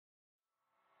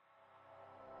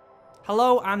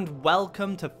Hello and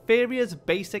welcome to Faeria's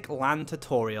basic land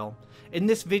tutorial. In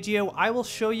this video I will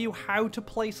show you how to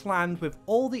place land with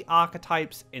all the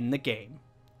archetypes in the game.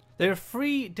 There are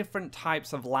 3 different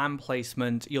types of land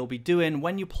placement you'll be doing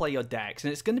when you play your decks,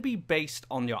 and it's going to be based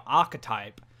on your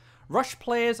archetype. Rush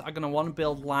players are going to want to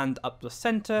build land up the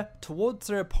center towards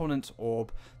their opponent's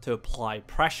orb to apply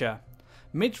pressure.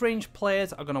 Mid-range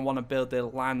players are going to want to build their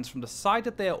lands from the side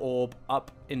of their orb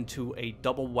up into a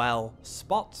double well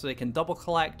spot so they can double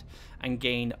collect and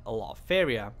gain a lot of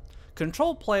Faeria.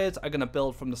 Control players are going to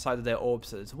build from the side of their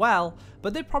orbs as well,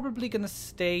 but they're probably going to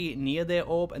stay near their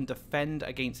orb and defend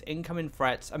against incoming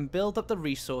threats and build up the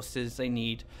resources they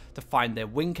need to find their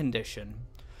win condition.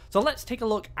 So let's take a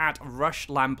look at rush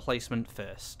land placement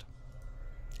first.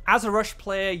 As a rush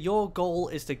player, your goal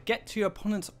is to get to your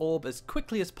opponent's orb as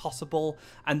quickly as possible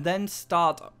and then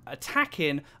start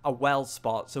attacking a well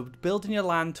spot. So building your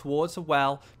land towards a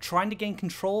well, trying to gain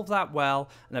control of that well,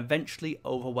 and eventually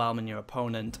overwhelming your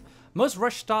opponent. Most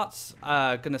rush starts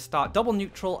are going to start double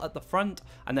neutral at the front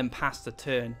and then pass the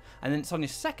turn. And then it's on your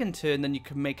second turn, then you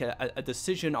can make a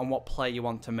decision on what play you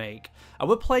want to make.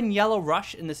 We're playing Yellow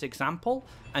Rush in this example,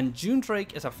 and June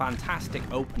Drake is a fantastic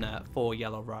opener for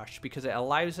Yellow Rush because it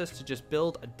allows us to just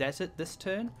build a desert this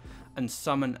turn and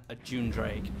summon a June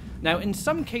Drake. Now in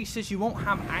some cases you won't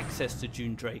have access to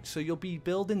June Drake, so you'll be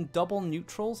building double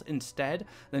neutrals instead,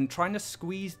 then trying to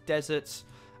squeeze deserts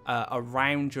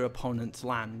around your opponent's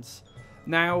lands.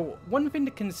 Now, one thing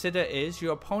to consider is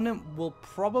your opponent will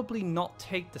probably not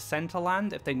take the center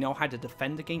land if they know how to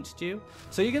defend against you.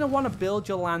 So you're going to want to build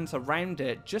your lands around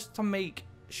it just to make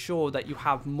sure that you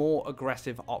have more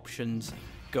aggressive options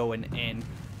going in.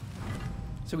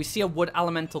 So we see a wood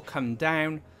elemental come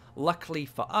down. Luckily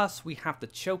for us, we have the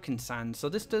choking sand. So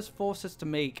this does force us to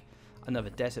make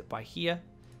another desert by here.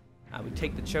 We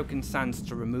take the choking sands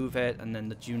to remove it, and then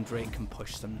the June Drake can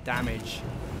push some damage.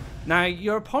 Now,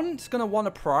 your opponent's going to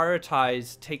want to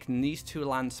prioritize taking these 2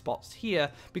 land spots here,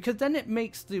 because then it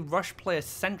makes the rush player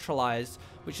centralized,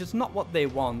 which is not what they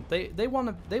want. They want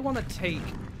to take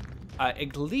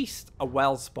at least a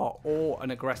well spot or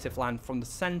an aggressive land from the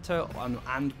center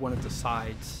and one of the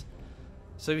sides.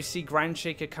 So we see Ground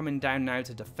Shaker coming down now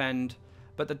to defend,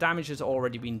 but the damage has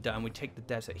already been done. We take the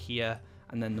desert here,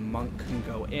 and then the monk can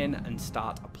go in and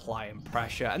start applying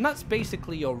pressure. And that's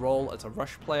basically your role as a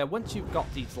rush player. Once you've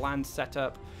got these lands set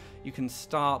up, you can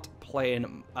start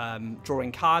playing,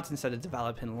 drawing cards instead of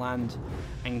developing land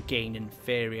and gaining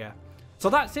Faeria. So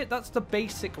that's it, that's the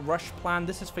basic rush plan.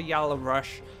 This is for Yellow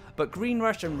Rush, but Green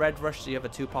Rush and Red Rush, the other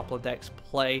 2 popular decks,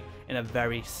 play in a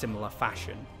very similar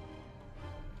fashion.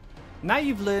 Now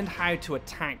you've learned how to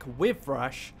attack with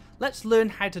Rush, let's learn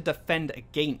how to defend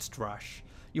against Rush.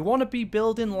 You want to be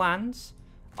building lands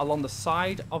along the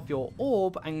side of your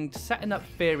orb and setting up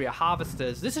Faeria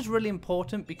Harvesters. This is really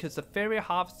important because the Faeria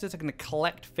Harvesters are going to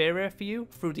collect Faeria for you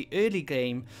through the early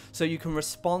game, so you can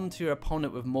respond to your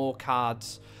opponent with more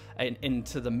cards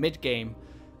into the mid game.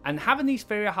 And having these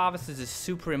Faeria Harvesters is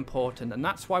super important, and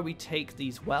that's why we take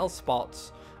these well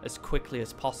spots as quickly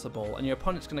as possible. And your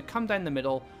opponent's going to come down the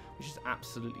middle, which is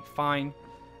absolutely fine.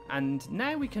 And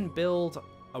now we can build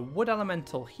a wood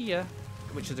elemental here,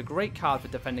 which is a great card for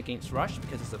defend against rush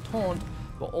because it's a taunt,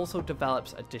 but also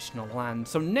develops additional land.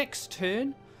 So next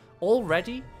turn,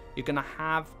 already, you're going to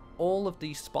have all of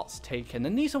these spots taken.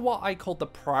 And these are what I call the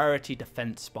priority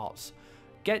defense spots.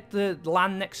 Get the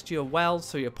land next to your wells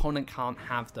so your opponent can't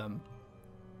have them.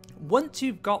 Once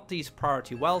you've got these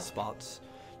priority well spots,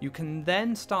 you can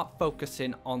then start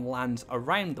focusing on lands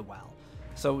around the well.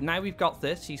 So now we've got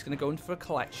this, he's going to go in for a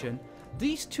collection.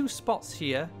 These 2 spots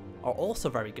here are also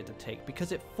very good to take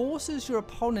because it forces your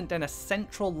opponent down a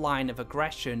central line of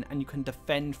aggression and you can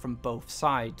defend from both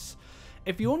sides.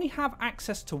 If you only have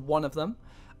access to one of them,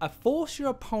 force your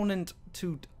opponent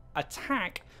to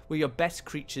attack where your best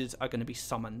creatures are going to be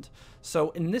summoned.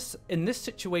 So in this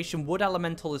situation, Wood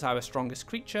Elemental is our strongest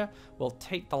creature. We'll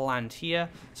take the land here,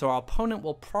 so our opponent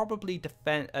will probably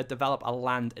develop a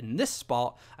land in this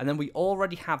spot, and then we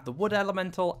already have the Wood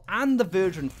Elemental and the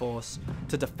Virgin Force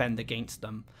to defend against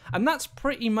them. And that's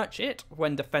pretty much it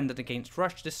when defending against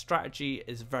Rush. This strategy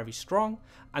is very strong,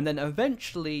 and then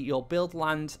eventually you'll build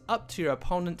lands up to your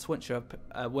opponents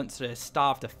once they're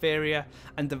starved of Faeria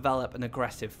and develop an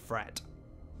aggressive threat.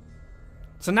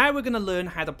 So now we're going to learn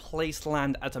how to place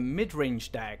land as a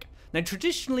mid-range deck. Now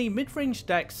traditionally, mid-range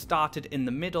decks started in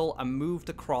the middle and moved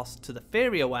across to the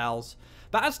Faeria wells,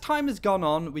 but as time has gone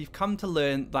on, we've come to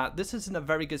learn that this isn't a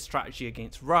very good strategy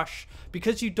against rush,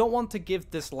 because you don't want to give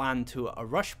this land to a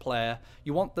rush player,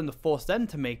 you want them to force them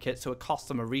to make it so it costs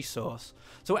them a resource.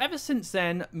 So ever since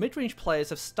then, mid-range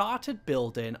players have started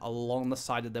building along the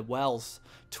side of their wells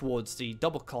towards the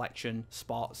double collection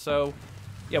spot. So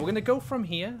yeah, we're going to go from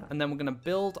here, and then we're going to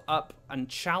build up and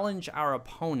challenge our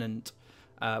opponent.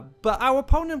 But our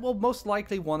opponent will most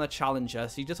likely want to challenge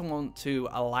us. He doesn't want to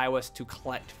allow us to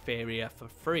collect Faeria for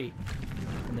free.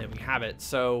 And there we have it.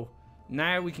 So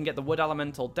now we can get the wood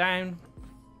elemental down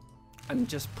and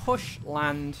just push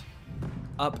land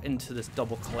up into this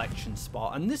double collection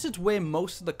spot. And this is where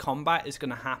most of the combat is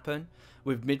going to happen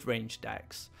with mid-range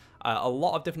decks. A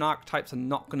lot of different archetypes are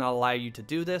not going to allow you to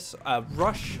do this.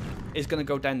 Rush is going to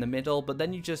go down the middle, but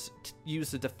then you just use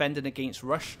the defending against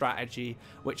rush strategy,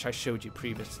 which I showed you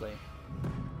previously.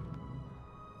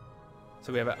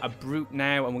 So we have a brute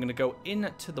now, and we're going to go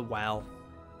into the well,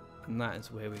 and that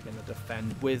is where we're going to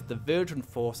defend with the Virgin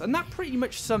Force. And that pretty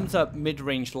much sums up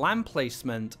mid-range land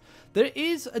placement. There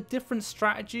is a different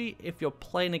strategy if you're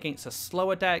playing against a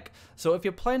slower deck. So if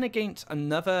you're playing against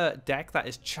another deck that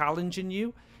is challenging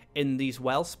you in these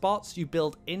well spots, you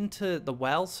build into the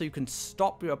well so you can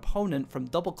stop your opponent from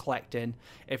double collecting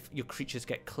if your creatures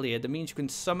get cleared. That means you can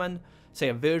summon, say,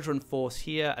 a Virgin Force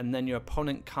here, and then your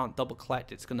opponent can't double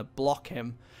collect. It's going to block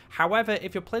him. However,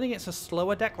 if you're playing against a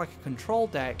slower deck like a control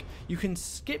deck, you can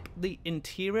skip the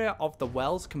interior of the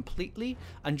wells completely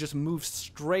and just move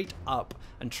straight up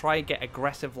and try and get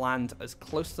aggressive land as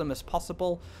close to them as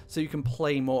possible so you can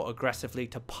play more aggressively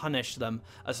to punish them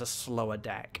as a slower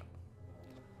deck.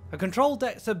 A control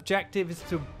deck's objective is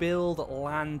to build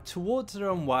land towards their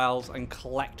own wells and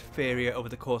collect Faeria over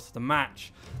the course of the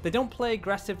match. They don't play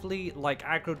aggressively like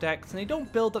aggro decks, and they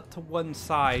don't build up to one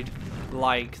side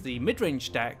like the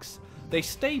mid-range decks. They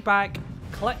stay back,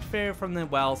 collect Faeria from their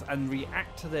wells, and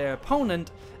react to their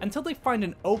opponent until they find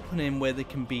an opening where they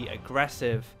can be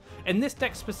aggressive. In this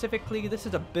deck specifically, this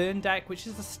is a burn deck, which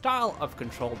is the style of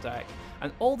control deck,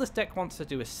 and all this deck wants to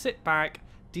do is sit back,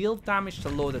 deal damage to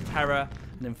Lord of Terror,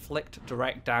 and inflict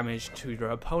direct damage to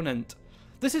your opponent.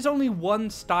 This is only one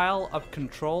style of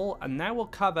control, and now we'll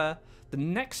cover the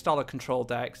next style of control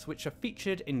decks, which are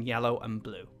featured in yellow and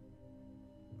blue.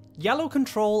 Yellow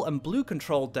control and blue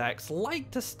control decks like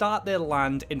to start their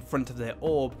land in front of their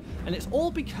orb, and it's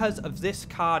all because of this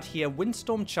card here,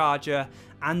 Windstorm Charger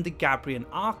and the Gabrian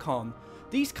Archon.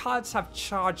 These cards have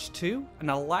charge 2 and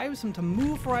allows them to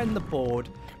move around the board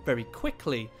very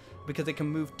quickly, because they can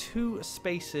move 2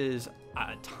 spaces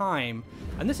at a time.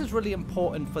 And this is really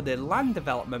important for their land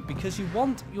development, because you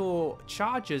want your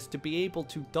chargers to be able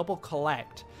to double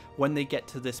collect when they get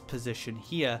to this position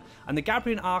here. And the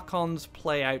Gabrian Archons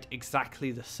play out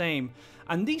exactly the same.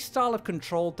 And these style of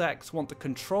control decks want to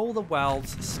control the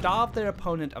wells, starve their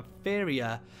opponent of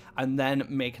Faeria, and then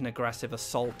make an aggressive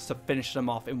assault to finish them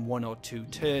off in 1 or 2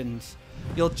 turns.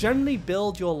 You'll generally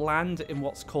build your land in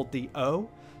what's called the O.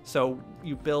 So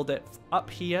you build it up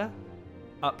here,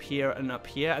 and up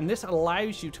here, and this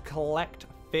allows you to collect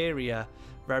Faeria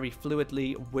very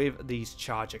fluidly with these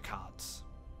charger cards.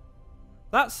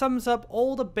 That sums up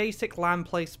all the basic land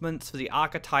placements for the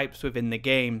archetypes within the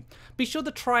game. Be sure to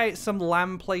try out some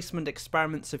land placement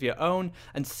experiments of your own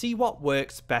and see what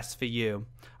works best for you.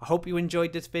 I hope you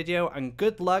enjoyed this video, and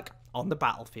good luck on the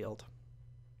battlefield.